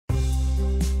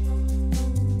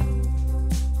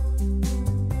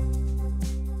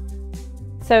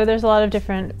So there's a lot of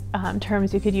different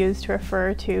terms you could use to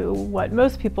refer to what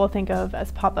most people think of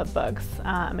as pop-up books,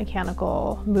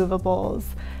 mechanical, movables.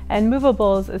 And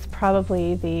movables is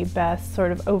probably the best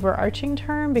sort of overarching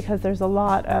term because there's a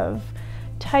lot of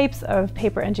types of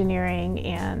paper engineering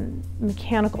and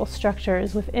mechanical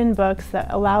structures within books that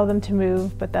allow them to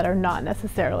move but that are not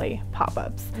necessarily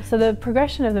pop-ups. So the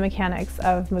progression of the mechanics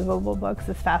of movable books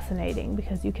is fascinating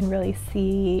because you can really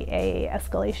see a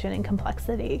escalation in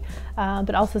complexity,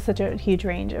 but also such a huge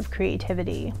range of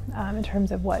creativity in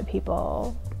terms of what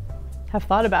people have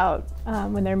thought about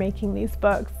when they're making these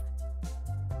books.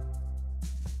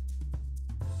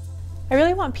 I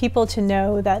really want people to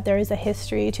know that there is a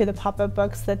history to the pop-up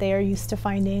books that they are used to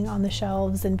finding on the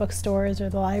shelves in bookstores or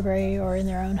the library or in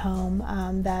their own home,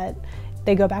 that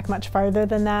they go back much farther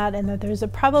than that, and that there's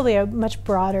probably a much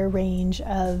broader range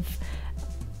of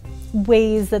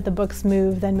ways that the books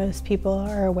move than most people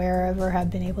are aware of or have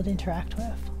been able to interact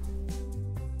with.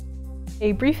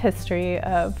 A brief history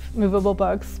of movable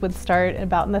books would start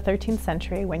about in the 13th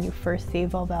century when you first see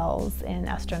volvelles in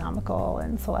astronomical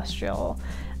and celestial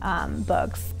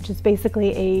books, which is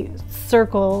basically a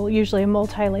circle, usually a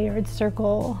multi-layered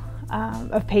circle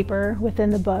of paper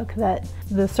within the book that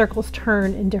the circles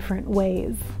turn in different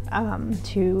ways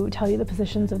to tell you the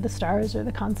positions of the stars or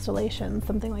the constellations,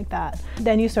 something like that.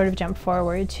 Then you sort of jump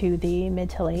forward to the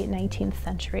mid to late 19th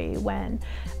century when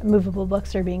movable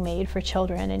books are being made for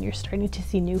children and you're starting to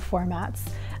see new formats.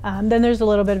 Then there's a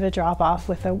little bit of a drop-off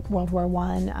with World War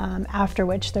I, after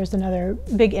which there's another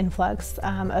big influx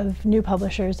of new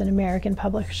publishers and American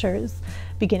publishers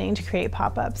beginning to create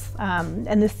pop-ups.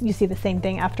 And this, you see the same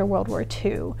thing after World War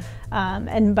II.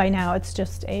 And by now it's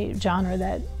just a genre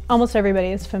that almost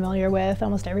everybody is familiar with.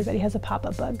 Almost everybody has a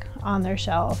pop-up book on their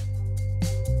shelf.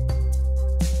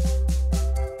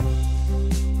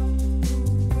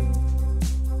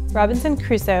 Robinson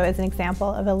Crusoe is an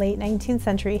example of a late 19th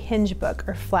century hinge book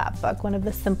or flap book, one of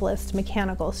the simplest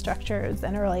mechanical structures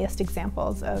and earliest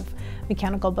examples of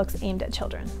mechanical books aimed at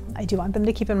children. I do want them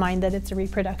to keep in mind that it's a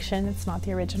reproduction, it's not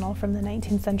the original from the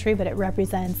 19th century, but it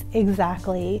represents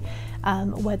exactly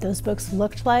what those books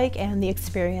looked like and the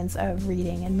experience of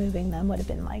reading and moving them would have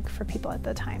been like for people at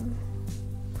the time.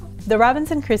 The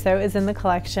Robinson Crusoe is in the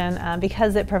collection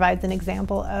because it provides an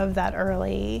example of that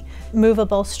early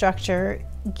movable structure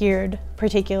geared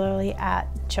particularly at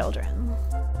children.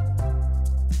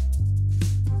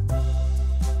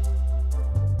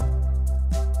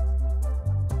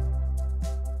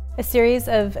 A series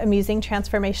of amusing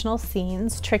transformational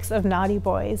scenes, Tricks of Naughty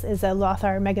Boys, is a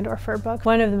Lothar Meggendorfer book,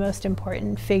 one of the most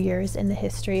important figures in the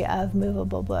history of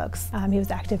movable books. He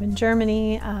was active in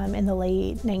Germany in the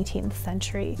late 19th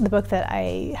century. The book that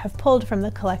I have pulled from the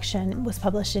collection was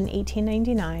published in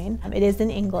 1899. It is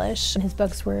in English, and his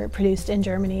books were produced in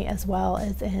Germany as well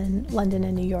as in London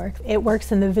and New York. It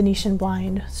works in the Venetian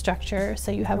blind structure,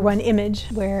 so you have one image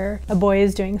where a boy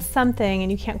is doing something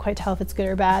and you can't quite tell if it's good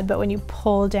or bad, but when you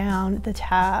pull down the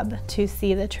tab to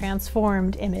see the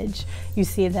transformed image, you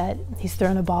see that he's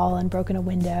thrown a ball and broken a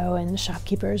window and the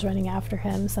shopkeeper is running after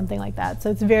him, something like that. So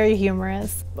it's very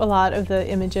humorous. A lot of the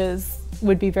images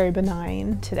would be very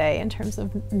benign today in terms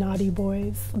of naughty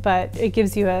boys, but it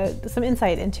gives you some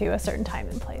insight into a certain time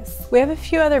and place. We have a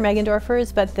few other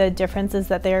Meggendorfers, but the difference is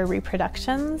that they are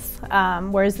reproductions,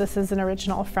 whereas this is an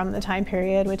original from the time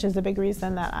period, which is a big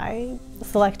reason that I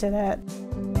selected it.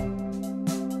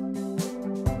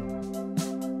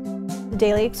 The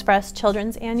Daily Express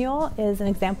Children's Annual is an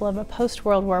example of a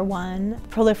post-World War I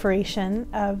proliferation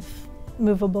of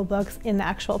movable books in the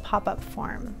actual pop-up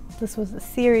form. This was a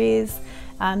series.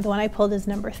 The one I pulled is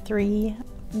number 3.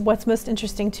 What's most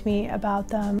interesting to me about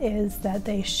them is that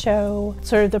they show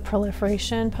sort of the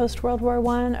proliferation post-World War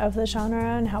I of the genre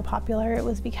and how popular it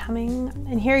was becoming.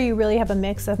 And here you really have a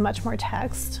mix of much more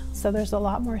text, so there's a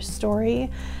lot more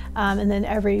story. And then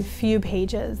every few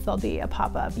pages there'll be a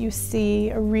pop-up. You see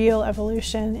a real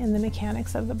evolution in the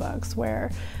mechanics of the books where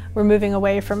we're moving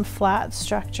away from flat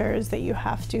structures that you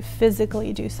have to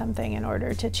physically do something in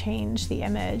order to change the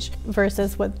image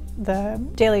versus what the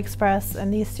Daily Express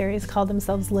and these series call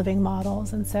themselves living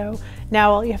models. And so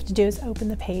now all you have to do is open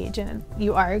the page and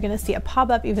you are going to see a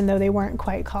pop-up even though they weren't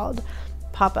quite called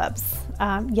pop-ups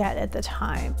yet at the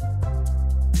time.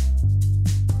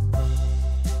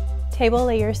 Table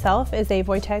Lay Yourself is a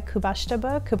Wojtek Kubaszta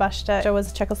book. Kubaszta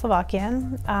was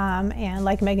Czechoslovakian and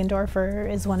like Meggendorfer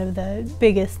is one of the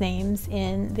biggest names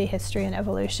in the history and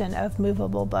evolution of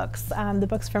movable books. The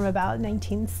book's from about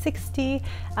 1960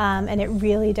 and it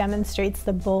really demonstrates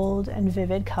the bold and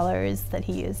vivid colors that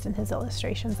he used in his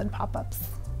illustrations and pop-ups.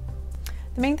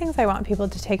 The main things I want people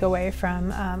to take away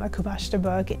from a Kubashta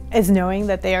book is knowing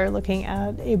that they are looking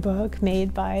at a book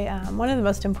made by one of the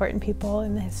most important people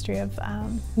in the history of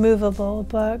movable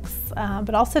books,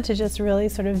 but also to just really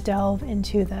sort of delve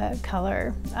into the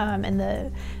color and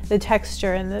the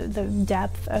texture and the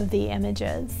depth of the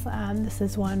images. This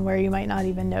is one where you might not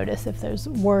even notice if there's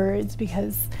words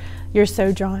because you're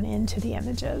so drawn into the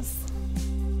images.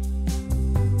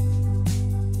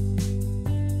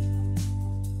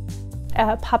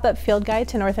 A Pop-Up Field Guide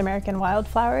to North American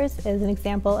Wildflowers is an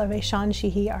example of a Sean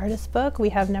Sheehy artist book. We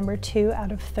have number 2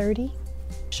 out of 30.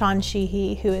 Sean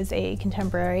Sheehy, who is a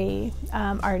contemporary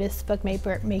artist,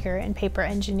 bookmaker, and paper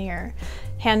engineer.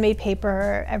 Handmade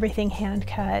paper, everything hand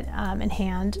cut and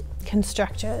hand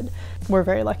constructed. We're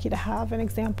very lucky to have an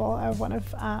example of one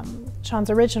of Sean's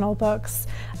original books.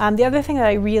 The other thing that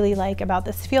I really like about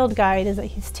this field guide is that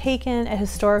he's taken a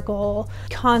historical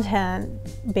content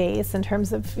base in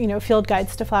terms of, you know, field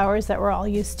guides to flowers that we're all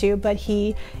used to, but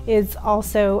he is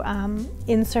also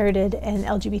inserted an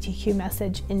LGBTQ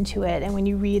message into it. And when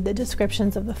you read the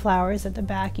descriptions of the flowers at the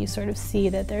back, you sort of see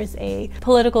that there's a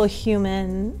political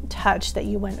human touch that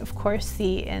you wouldn't, of course,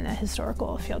 see in a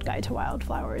historical field guide to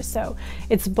wildflowers. So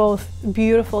it's both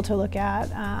beautiful to look at.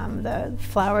 The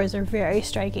flowers are very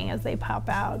striking as they pop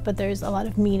out, but there's a lot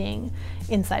of meaning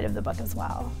inside of the book as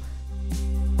well.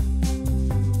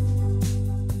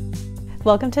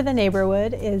 Welcome to the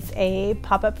Neighborwood is a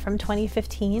pop-up from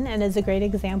 2015 and is a great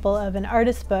example of an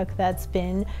artist book that's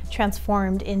been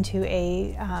transformed into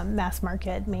a mass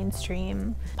market,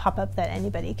 mainstream pop-up that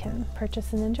anybody can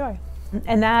purchase and enjoy.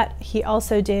 And that he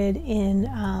also did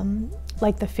in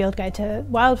like the Field Guide to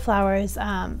Wildflowers,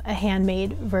 a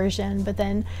handmade version, but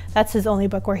then that's his only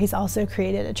book where he's also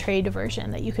created a trade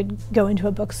version that you could go into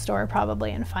a bookstore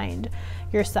probably and find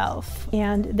yourself.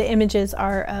 And the images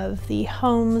are of the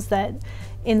homes that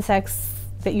insects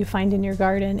that you find in your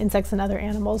garden, insects and other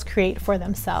animals create for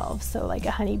themselves, so like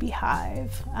a honeybee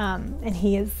hive. And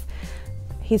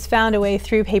he's found a way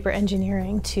through paper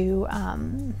engineering to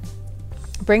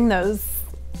bring those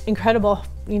incredible,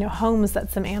 you know, homes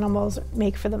that some animals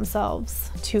make for themselves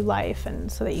to life,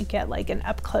 and so that you get like an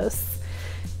up-close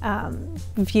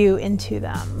view into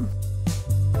them.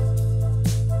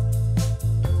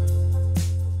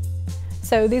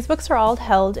 So these books are all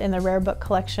held in the rare book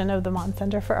collection of the Maughan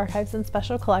Center for Archives and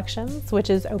Special Collections, which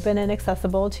is open and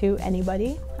accessible to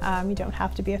anybody. You don't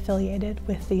have to be affiliated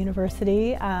with the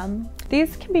university.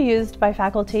 These can be used by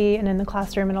faculty and in the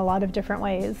classroom in a lot of different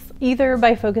ways, either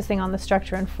by focusing on the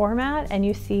structure and format, and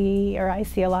you see, or I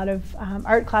see a lot of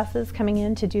art classes coming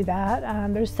in to do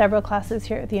that. There's several classes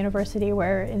here at the university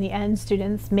where in the end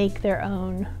students make their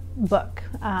own book,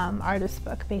 artist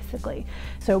book basically.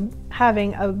 So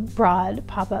having a broad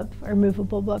pop-up or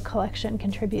movable book collection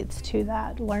contributes to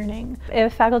that learning.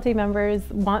 If faculty members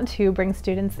want to bring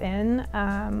students in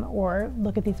or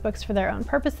look at these books for their own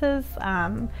purposes,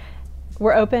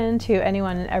 we're open to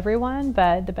anyone and everyone,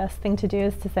 but the best thing to do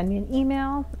is to send me an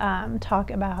email,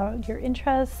 talk about your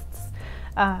interests,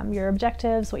 your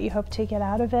objectives, what you hope to get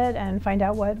out of it, and find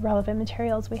out what relevant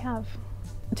materials we have.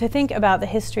 To think about the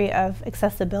history of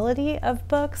accessibility of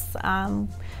books,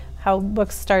 how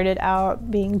books started out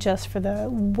being just for the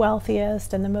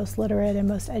wealthiest and the most literate and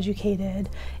most educated,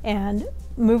 and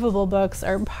movable books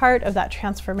are part of that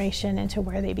transformation into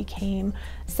where they became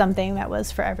something that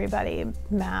was for everybody,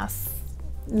 mass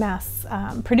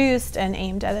produced and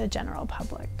aimed at a general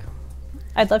public.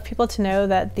 I'd love people to know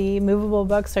that the movable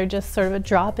books are just sort of a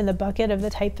drop in the bucket of the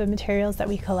type of materials that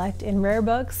we collect in rare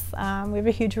books. We have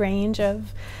a huge range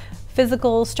of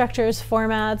physical structures,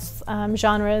 formats,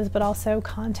 genres, but also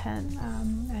content,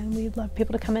 and we'd love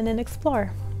people to come in and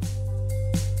explore.